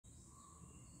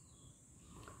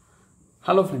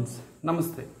Hello friends,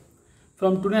 Namaste.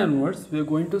 From today onwards, we are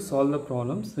going to solve the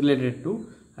problems related to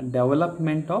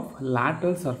development of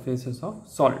lateral surfaces of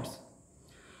solids.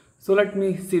 So let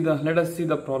us see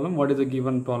the problem. What is the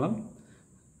given problem?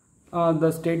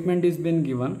 The statement is been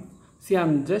given. See, I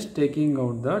am just taking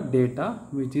out the data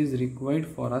which is required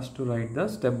for us to write the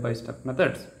step-by-step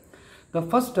methods. The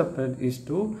first step is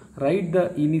to write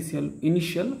the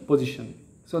initial position.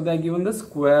 So they are given the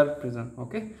square prism.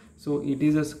 Okay, so it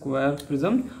is a square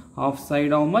prism of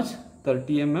side how much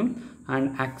 30 mm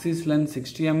and axis length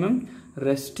 60 mm,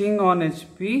 resting on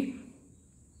HP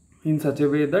in such a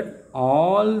way that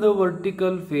all the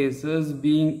vertical faces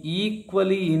being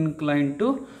equally inclined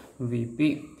to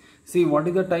VP. See, what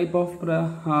is the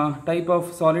type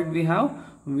of solid we have?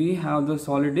 We have the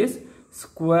solid is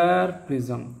square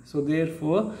prism. So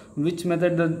therefore, which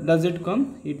method does it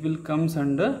come? It will comes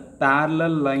under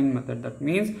parallel line method. That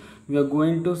means we are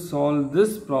going to solve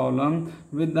this problem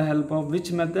with the help of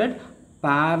which method?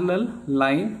 Parallel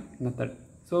line method.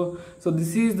 So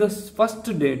this is the first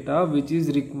data which is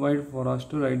required for us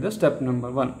to write the step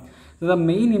number 1. So the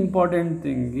main important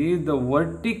thing is the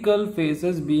vertical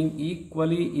faces being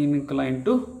equally inclined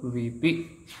to VP.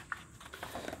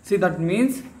 See, that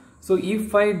means, so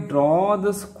if I draw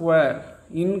the square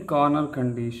in corner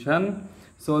condition,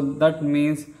 so that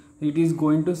means it is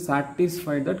going to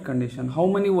satisfy that condition. How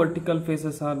many vertical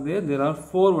faces are there? There are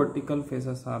 4 vertical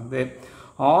faces are there.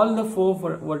 All the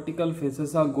 4 vertical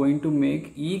faces are going to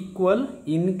make equal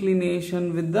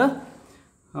inclination with the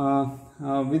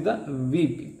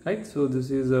VP, right? So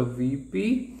this is a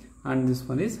VP and this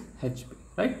one is HP,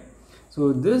 right?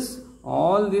 So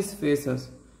all these faces,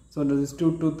 so this is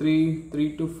 2 to 3,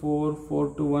 3 to 4,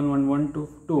 4 to 1, 1, 1 to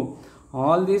 2.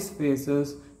 All these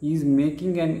faces is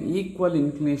making an equal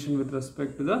inclination with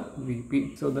respect to the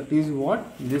VP. So that is what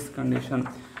this condition.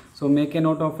 So make a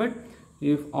note of it.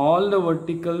 If all the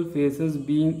vertical faces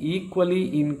being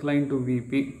equally inclined to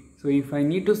VP. So if I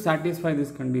need to satisfy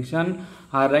this condition,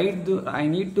 I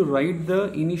need to write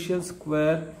the initial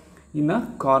square in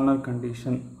a corner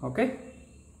condition. Okay.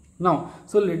 Now,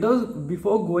 so let us,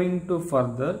 before going to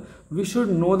further, we should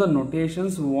know the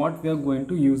notations what we are going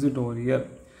to use it over here.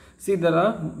 See,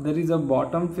 there is a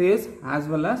bottom face as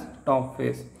well as top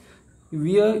face.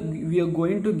 We are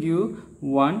going to give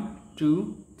 1,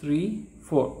 2, 3,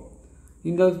 4.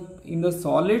 In the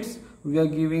solids, we are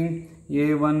giving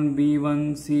A1,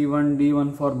 B1, C1,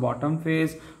 D1 for bottom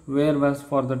face, whereas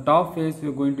for the top face, we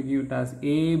are going to give it as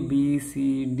A, B,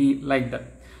 C, D, like that.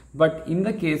 But in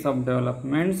the case of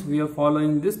developments, we are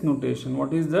following this notation.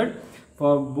 What is that?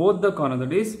 For both the corner,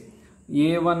 that is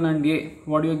A1 and A,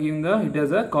 what you are giving it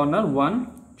as a corner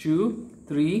 1, 2,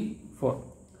 3, 4.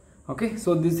 Okay,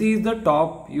 so this is the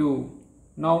top view.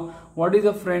 Now, what is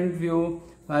the front view?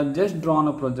 I have just drawn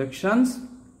a projections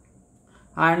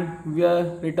and we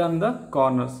have written the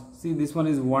corners. See, this one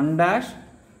is 1 dash,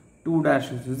 2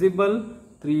 dash is visible,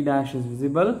 3 dash is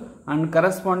visible, and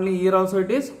correspondingly here also it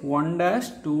is 1 dash,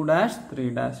 2 dash, 3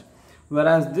 dash.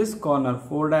 Whereas this corner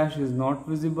 4 dash is not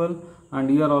visible, and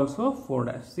here also 4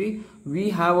 dash. See,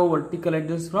 we have a vertical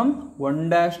edges from 1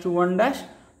 dash to 1 dash,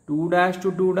 2 dash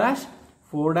to 2 dash,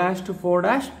 4 dash to 4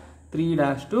 dash, 3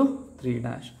 dash to 3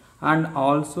 dash. And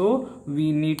also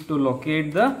we need to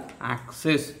locate the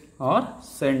axis or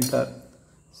center.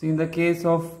 See, in the case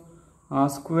of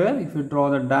square, if you draw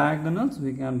the diagonals,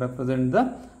 we can represent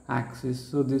the axis.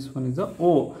 So this one is the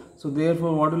O. So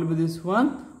therefore, what will be this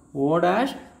one? O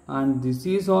dash, and this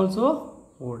is also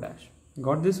O dash.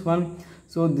 Got this one?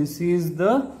 So this is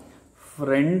the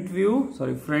front view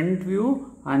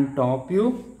and top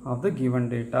view of the given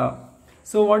data.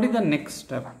 So what is the next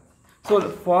step? So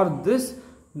for this,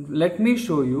 let me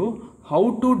show you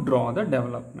how to draw the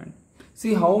development.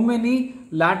 See, how many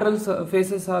lateral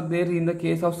faces are there in the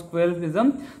case of square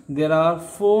prism? There are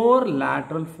 4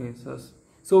 lateral faces.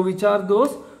 So which are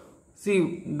those?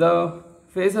 See, the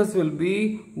faces will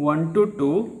be 1 to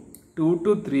 2, 2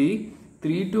 to 3,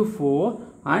 3 to 4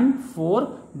 and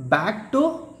 4 back to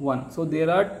 1. So there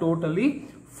are totally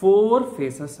 4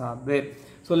 faces are there.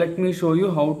 So let me show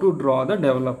you how to draw the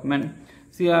development.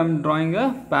 See, I am drawing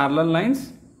a parallel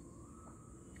lines.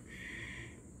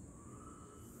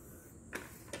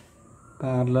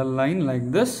 Parallel line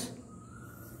like this.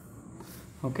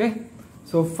 Okay.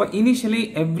 So for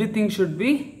initially everything should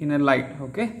be in a light.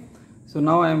 Okay. So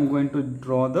now I am going to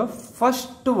draw the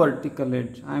first vertical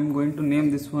edge. I am going to name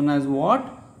this one as what?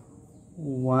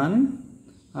 1,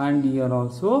 and here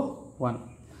also 1.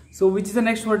 So which is the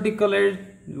next vertical edge?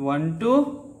 1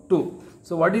 to 2.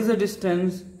 So what is the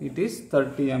distance? It is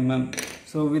 30 mm.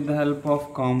 So with the help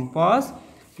of compass,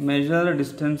 measure the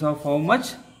distance of how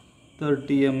much?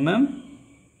 30 mm.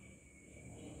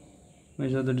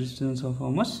 Measure the distance of how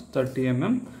much? 30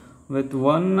 mm. With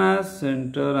 1 as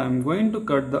center, I am going to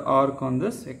cut the arc on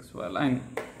this XY line.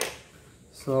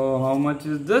 So how much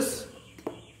is this?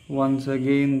 Once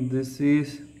again, this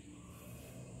is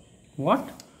what?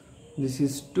 This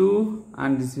is 2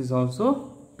 and this is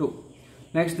also 2.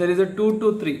 Next there is a 2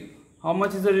 to 3. How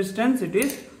much is the distance? It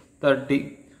is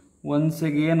 30. Once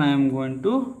again I am going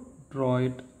to draw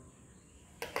it.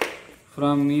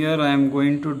 From here I am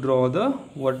going to draw the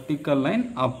vertical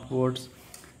line upwards.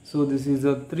 So this is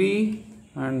a 3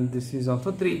 and this is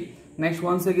also 3. Next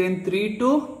once again 3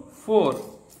 to 4.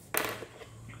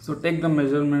 So take the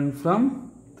measurement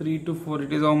from 3 to 4.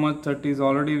 It is how much? 30 is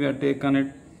already we have taken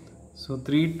it. So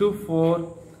 3 to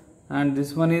 4 and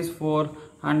this one is 4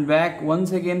 and back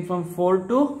once again from 4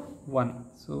 to 1.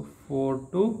 So 4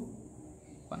 to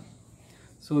 1.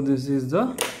 So this is the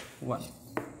 1.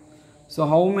 So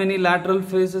how many lateral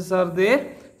faces are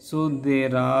there? So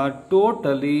there are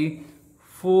totally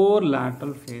 4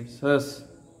 lateral faces.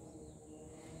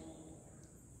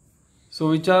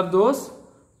 So which are those?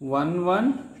 1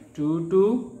 1, 2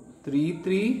 2, 3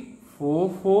 3, 4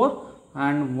 4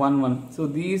 and 1 1. So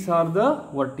these are the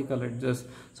vertical edges.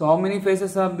 So how many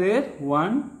faces are there?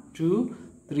 1 2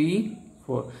 3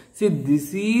 4. See,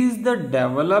 this is the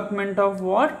development of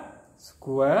what?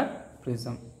 Square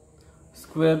prism.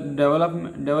 Square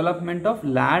development of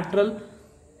lateral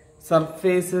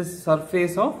surface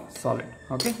of solid.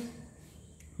 Okay.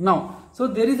 Now, so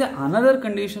there is another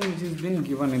condition which has been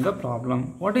given in the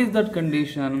problem. What is that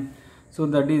condition? So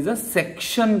that is a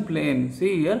section plane.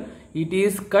 See here, it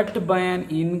is cut by an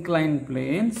inclined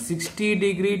plane 60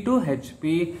 degree to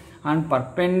HP and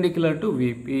perpendicular to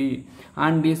VP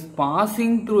and is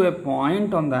passing through a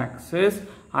point on the axis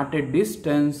at a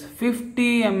distance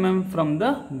 50 mm from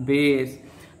the base.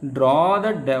 Draw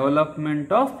the development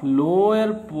of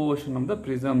lower portion of the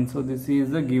prism. So this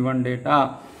is the given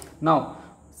data. Now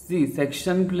see,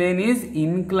 section plane is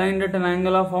inclined at an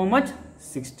angle of how much?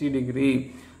 60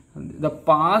 degree. The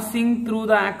passing through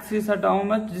the axis at how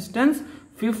much distance?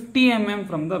 50 mm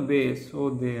from the base. So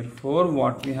therefore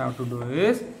what we have to do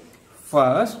is,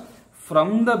 first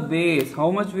from the base,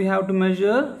 how much we have to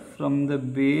measure? From the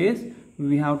base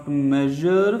we have to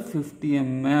measure 50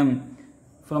 mm.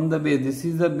 From the base, this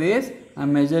is the base, I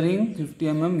am measuring 50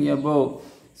 mm above.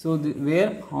 So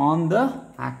where? On the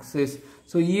axis.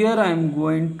 So here I am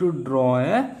going to draw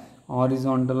a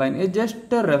horizontal line,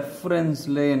 just a reference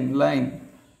line.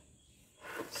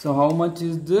 So how much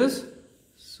is this?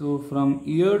 So from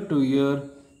here to here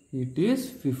it is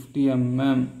 50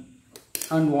 mm.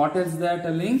 And what is that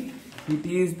telling? It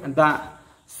is the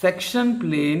section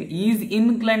plane is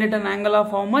inclined at an angle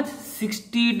of how much?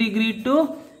 60 degree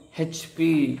to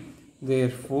HP.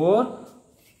 Therefore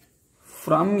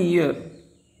from here,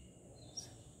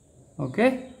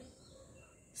 okay,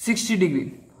 60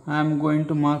 degree, I am going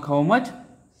to mark how much?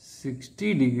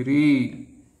 60 degree.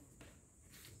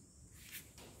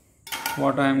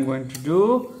 What I am going to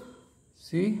do?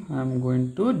 See, I am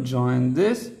going to join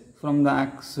this from the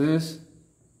axis.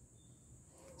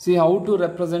 See how to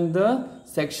represent the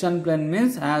section plane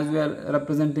means, as we are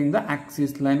representing the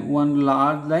axis line, one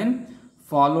large line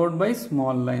followed by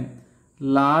small line,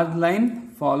 large line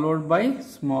followed by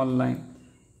small line,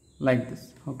 like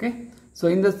this. Okay. So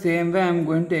in the same way I am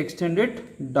going to extend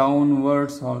it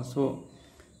downwards also.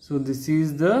 So this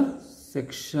is the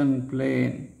section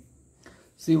plane.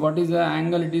 See what is the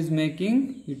angle it is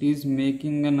making? It is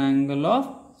making an angle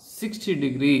of 60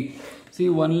 degree. See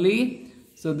only,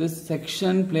 so this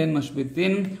section plane must be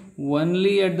thin,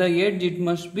 only at the edge it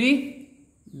must be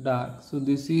dark. So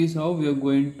this is how we are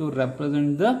going to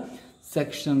represent the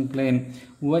section plane.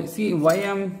 See why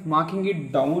I am marking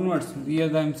it downwards?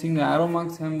 Here I am seeing the arrow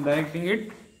marks, I am directing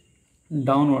it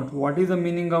downward. What is the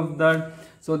meaning of that?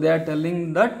 So they are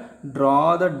telling that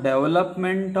draw the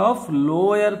development of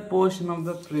lower portion of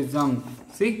the prism.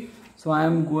 See, so I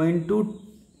am going to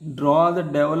draw the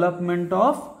development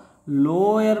of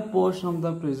lower portion of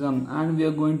the prism and we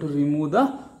are going to remove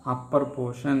the upper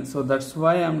portion. So that's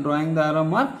why I am drawing the arrow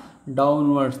mark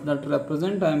downwards, that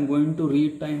represent I am going to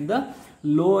retain the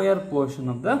lower portion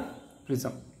of the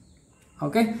prism.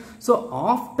 Okay, so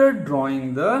after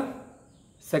drawing the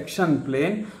section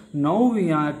plane, now we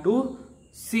have to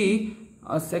see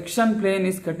a section plane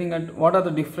is cutting at what are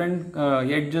the different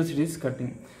edges it is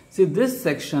cutting. See, this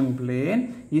section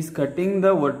plane is cutting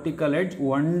the vertical edge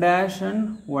 1 dash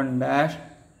and 1 dash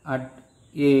at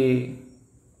A.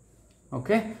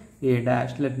 Okay, A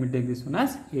dash. Let me take this one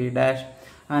as A dash.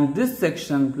 And this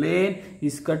section plane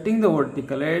is cutting the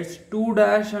vertical edge 2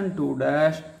 dash and 2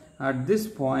 dash at this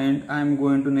point I am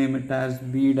going to name it as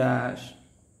B dash.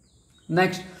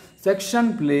 Next,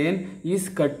 section plane is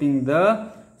cutting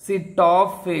the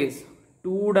top face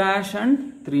 2 dash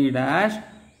and 3 dash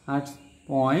at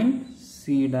point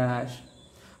C dash,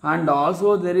 and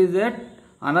also there is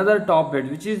another top edge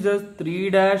which is just 3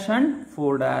 dash and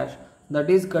 4 dash, that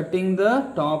is cutting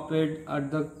the top edge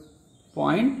at the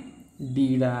point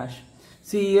D dash.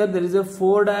 See here there is a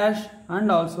 4 dash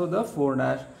and also the 4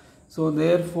 dash, so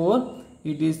therefore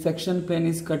it is section plane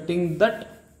is cutting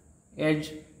that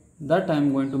edge, that I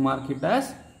am going to mark it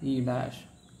as E dash.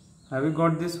 Have you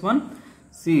got this one?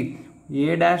 See,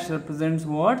 A dash represents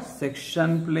what?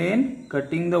 Section plane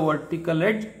cutting the vertical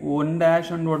edge 1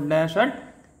 dash and 1 dash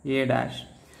at A dash.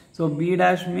 So B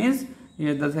dash means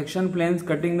here the section plane is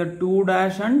cutting the 2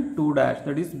 dash and 2 dash,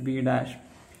 that is B dash.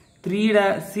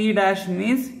 C dash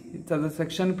means the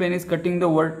section plane is cutting the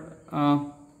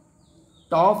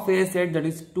top face edge, that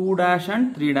is 2 dash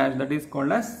and 3 dash, that is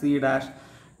called as C dash.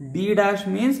 D dash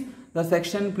means the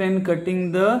section plane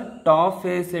cutting the top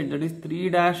face edge, that is 3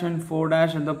 dash and 4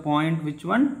 dash at the point which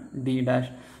one? D dash.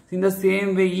 In the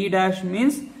same way E dash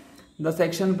means the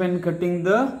section plane cutting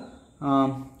the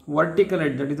vertical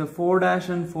edge, that is the 4 dash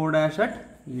and 4 dash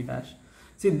at E dash.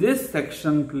 See, this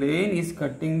section plane is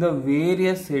cutting the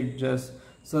various edges.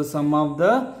 So some of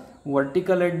the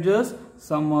vertical edges,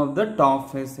 some of the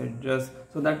top face edges.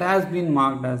 So that has been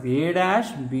marked as A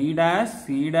dash, B dash,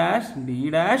 C dash, D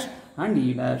dash and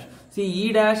E dash. See,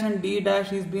 E dash and D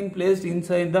dash is being placed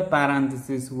inside the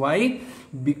parenthesis. Why?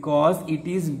 Because it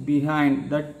is behind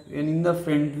that, in the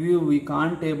front view we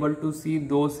can't able to see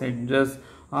those edges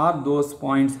or those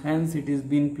points, hence it is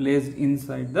being placed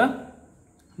inside the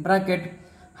bracket.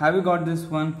 Have you got this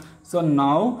one? So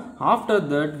now after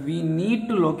that we need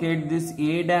to locate this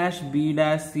A dash, B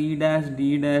dash, C dash,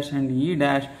 D dash and E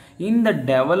dash in the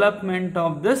development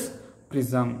of this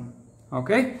prism.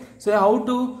 Okay, so how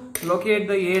to locate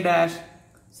the A dash?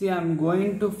 See, I am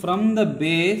going to from the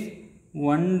base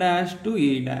 1 dash to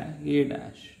A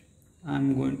dash. I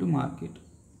am going to mark it.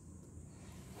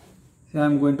 So I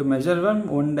am going to measure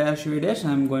 1 dash A dash.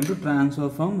 I am going to transfer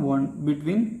from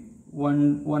between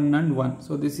 1 and 1.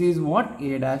 So this is what?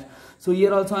 A dash. So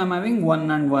here also I am having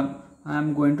 1 and 1. I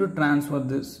am going to transfer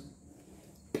this.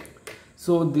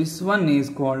 So this one is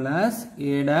called as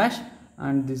A dash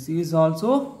and this is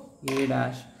also A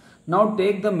dash. Now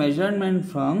take the measurement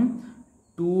from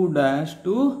 2 dash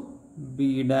to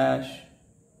B dash.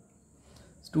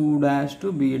 2 dash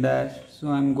to B dash. So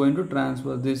I am going to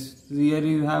transfer this. Here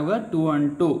you have a 2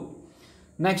 and 2.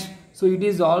 Next, so it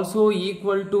is also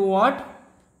equal to what?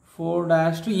 4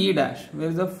 dash to E dash. Where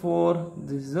is the 4?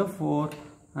 This is a 4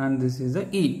 and this is a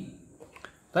E.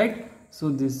 Right? So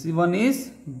this one is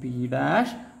B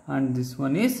dash and this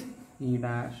one is E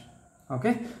dash.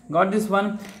 Okay, got this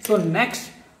one. So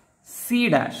next, C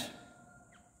dash.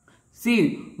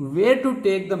 See, where to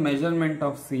take the measurement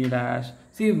of C dash?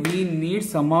 See, we need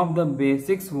some of the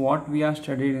basics what we are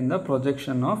studied in the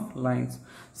projection of lines.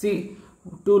 See,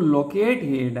 to locate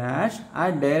A dash,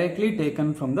 I directly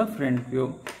taken from the front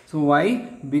view. So why?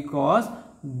 Because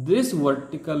this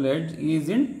vertical edge is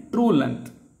in true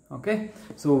length. Okay,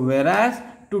 so whereas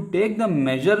to take the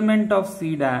measurement of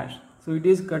C dash, so it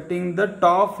is cutting the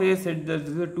top face edge, that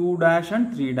is a 2 dash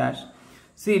and 3 dash.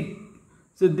 See,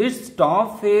 so this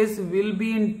top face will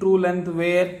be in true length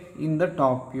where? In the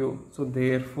top view. So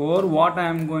therefore what I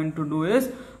am going to do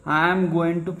is I am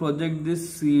going to project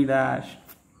this C dash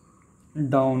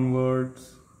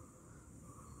downwards.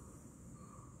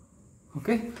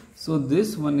 Okay, so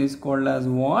this one is called as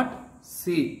what?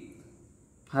 C.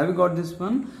 Have you got this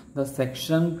one? The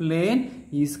section plane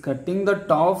is cutting the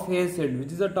top face edge.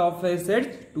 Which is the top face edge?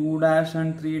 2 dash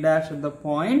and 3 dash at the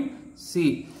point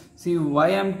C. See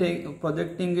why I am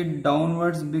projecting it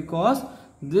downwards? Because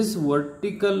this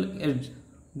vertical edge,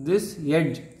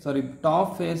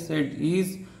 top face edge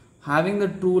is having the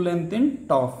true length in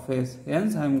top face.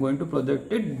 Hence I am going to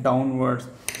project it downwards.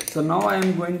 So now I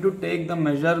am going to take the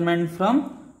measurement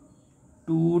from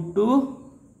 2 to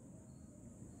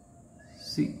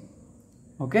C.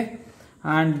 Okay,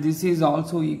 and this is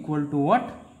also equal to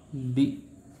what? D.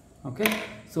 Okay,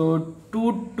 so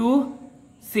 2 to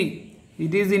C.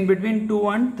 It is in between 2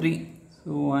 and 3.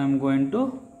 So I am going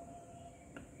to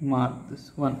mark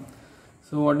this one.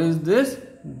 So what is this?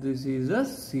 This is a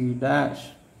C dash.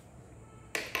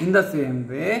 In the same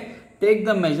way, take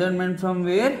the measurement from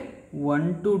where?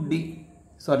 1 to D.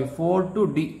 Sorry, 4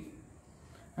 to D.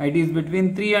 It is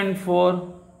between 3 and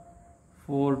 4.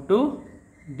 4 to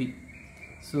D.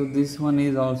 So this one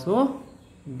is also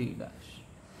D dash.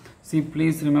 See,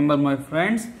 please remember my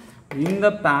friends, In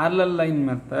the parallel line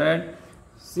method,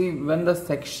 see, when the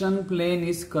section plane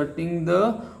is cutting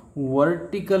the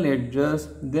vertical edges,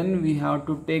 then we have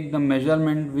to take the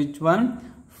measurement. Which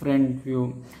one? Front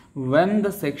view. When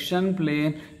the section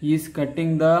plane is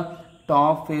cutting the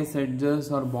top face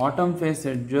edges or bottom face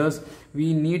edges,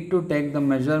 we need to take the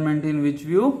measurement in which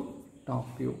view?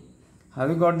 Top view. Have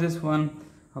you got this one?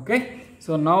 Okay.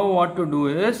 So now what to do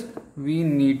is, we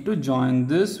need to join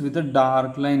this with a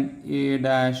dark line, A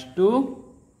dash to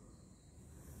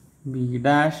B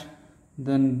dash,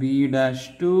 then B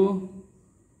dash to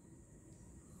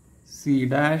C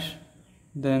dash,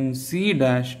 then C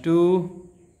dash to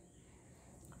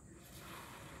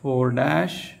 4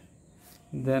 dash,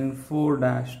 then 4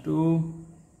 dash to,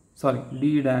 sorry,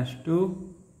 D dash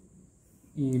to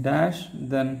E dash,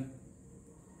 then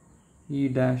E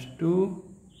dash to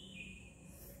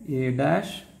A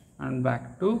dash, and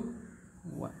back to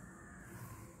 1.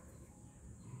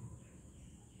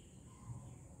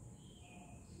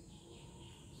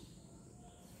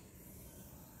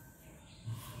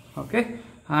 Okay,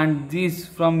 and these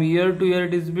from here to here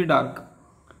it is be dark.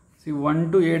 See,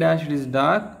 1 to A dash it is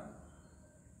dark,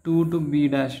 2 to B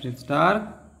dash it is dark,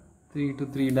 3 to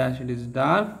 3 dash it is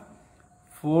dark,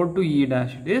 4 to E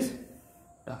dash it is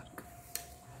dark.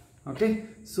 Okay,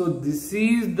 so this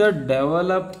is the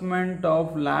development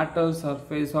of lateral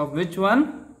surface of which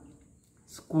one?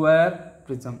 Square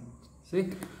prism.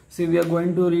 See, we are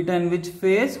going to retain which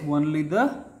face? Only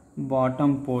the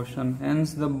bottom portion.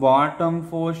 Hence, the bottom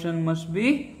portion must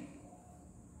be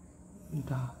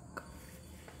dark.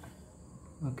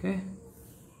 Okay,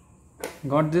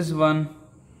 got this one?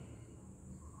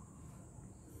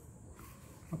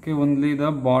 Okay, only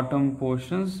the bottom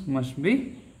portions must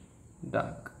be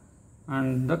dark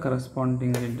and the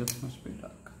corresponding edges must be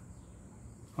dark.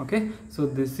 Okay, so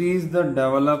this is the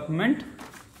development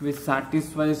which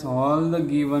satisfies all the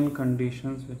given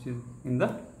conditions which is in the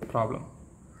problem.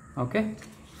 Okay,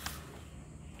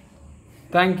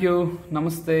 thank you.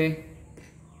 Namaste.